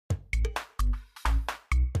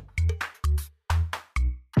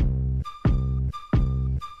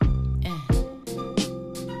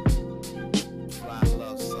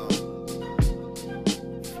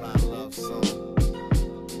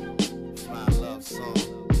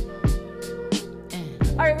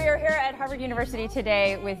All right, we are here at Harvard University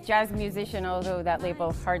today with jazz musician, although that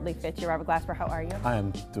label hardly fits you, Robert Glasper. How are you? I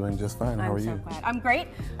am doing just fine. How are you? I'm so glad. I'm great.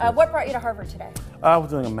 What brought you to Harvard today? I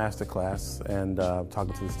was doing a master class and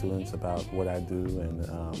talking to the students about what I do,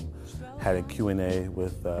 and had a Q&A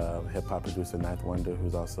with hip-hop producer Ninth Wonder,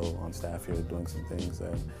 who's also on staff here doing some things.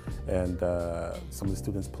 And some of the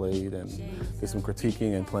students played and did some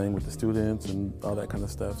critiquing and playing with the students and all that kind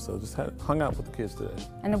of stuff. So just hung out with the kids today.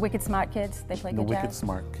 And the wicked smart kids, they play good jazz? The wicked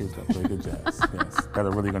smart kids that play good jazz, yes. That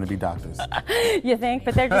are really going to be doctors. You think?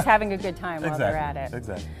 But they're just having a good time while they're at it.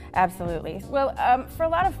 Exactly. Absolutely. Well, for a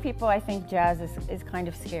lot of people, I think jazz is kind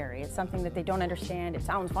of scary. It's something that they don't understand. It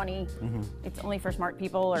sounds funny. Mm-hmm. It's only for smart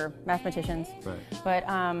people or mathematicians. Right. But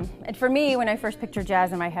and for me, when I first picture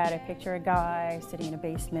jazz in my head, I picture a guy sitting in a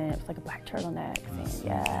basement with like a black turtleneck saying,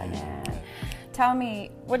 yeah. Tell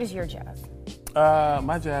me, what is your jazz?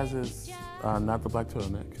 My jazz is not the black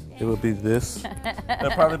turtleneck. It would be this.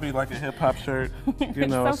 It'd probably be like a hip hop shirt, you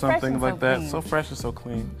know, so something like that. Clean. So fresh and so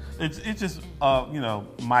clean. It's just you know,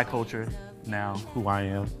 my culture now, who I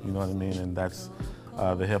am. You know what I mean? And that's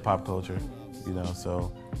the hip hop culture. You know,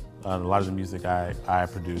 so a lot of the music I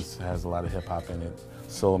produce has a lot of hip hop in it,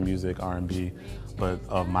 soul music, R&B, but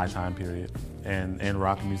of my time period, and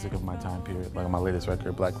rock music of my time period. Like on my latest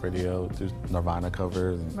record, Black Radio, there's Nirvana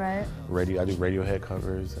covers, and right. I do Radiohead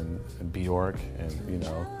covers and Bjork, and you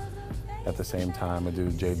know, at the same time I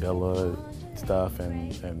do Jay Dilla stuff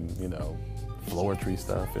and you know, Floetry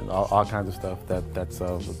stuff and all kinds of stuff that's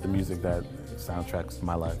the music that soundtracks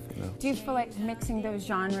my life. You know? Do you feel like mixing those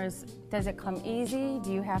genres, does it come easy?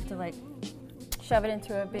 Do you have to like shove it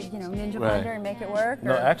into a big, you know, ninja blender and make it work?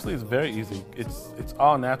 No, actually it's very easy. It's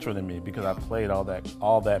all natural to me because I played all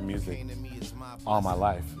that music all my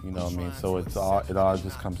life, you know what I mean? So it all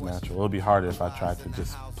just comes natural. It'll be harder if I tried to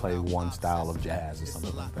just play one style of jazz or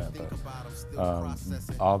something like that,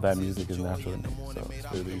 but all that music is natural to me, so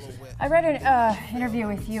it's really easy. I read an interview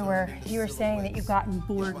with you where you were saying that you've gotten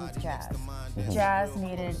bored with jazz. Mm-hmm. Jazz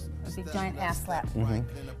needed a big giant ass slap.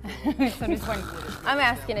 Mm-hmm. So just when I'm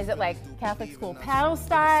asking, is it like Catholic school paddle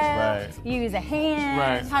style? Right. You use a hand?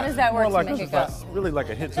 Right. How does that work More to like make it go? Really like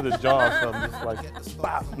a hit to the jaw or something, just like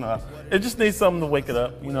bop. No, it just needs something to wake it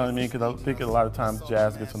up, you know what I mean? Because I think a lot of times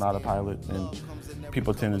jazz gets on autopilot and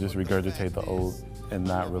people tend to just regurgitate the old and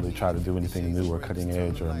not really try to do anything new or cutting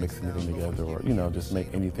edge or mix anything together or, you know, just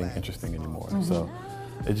make anything interesting anymore. Mm-hmm. So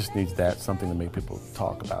it just needs something to make people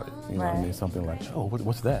talk about it. You know what I mean? Something like, oh,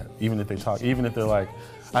 what's that? Even if they talk, even if they're like,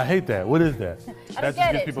 I hate that, what is that? That just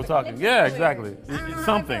gets people talking. Yeah, exactly. It's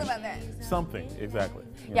something. Something, exactly.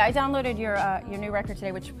 Yeah, I downloaded your new record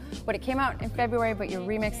today, which it came out in February, but you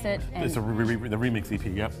remixed it. And, it's the remix EP,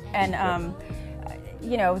 yep. And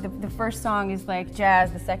you know, the first song is like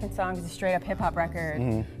jazz, the second song is a straight up hip hop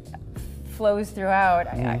record, flows throughout.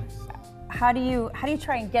 Mm-hmm. How do you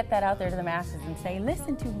try and get that out there to the masses and say,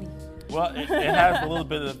 listen to me? Well, it has a little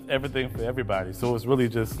bit of everything for everybody. So it's really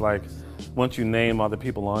just like once you name all the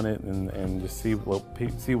people on it and just see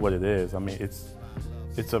what it is. I mean, it's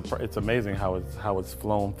amazing how it's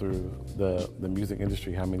flown through the music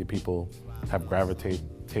industry. How many people have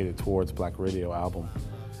gravitated towards Black Radio album,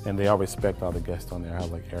 and they all respect all the guests on there. I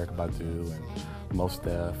have like Erykah Badu and Mos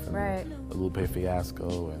Def and Lupe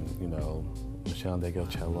Fiasco and you know. Michelle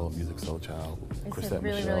Ndegelcello, Music Soul Child, Chrisette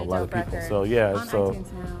really, Michelle, really a lot of people. Record. So yeah, on so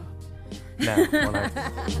iTunes now. Now on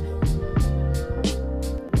iTunes.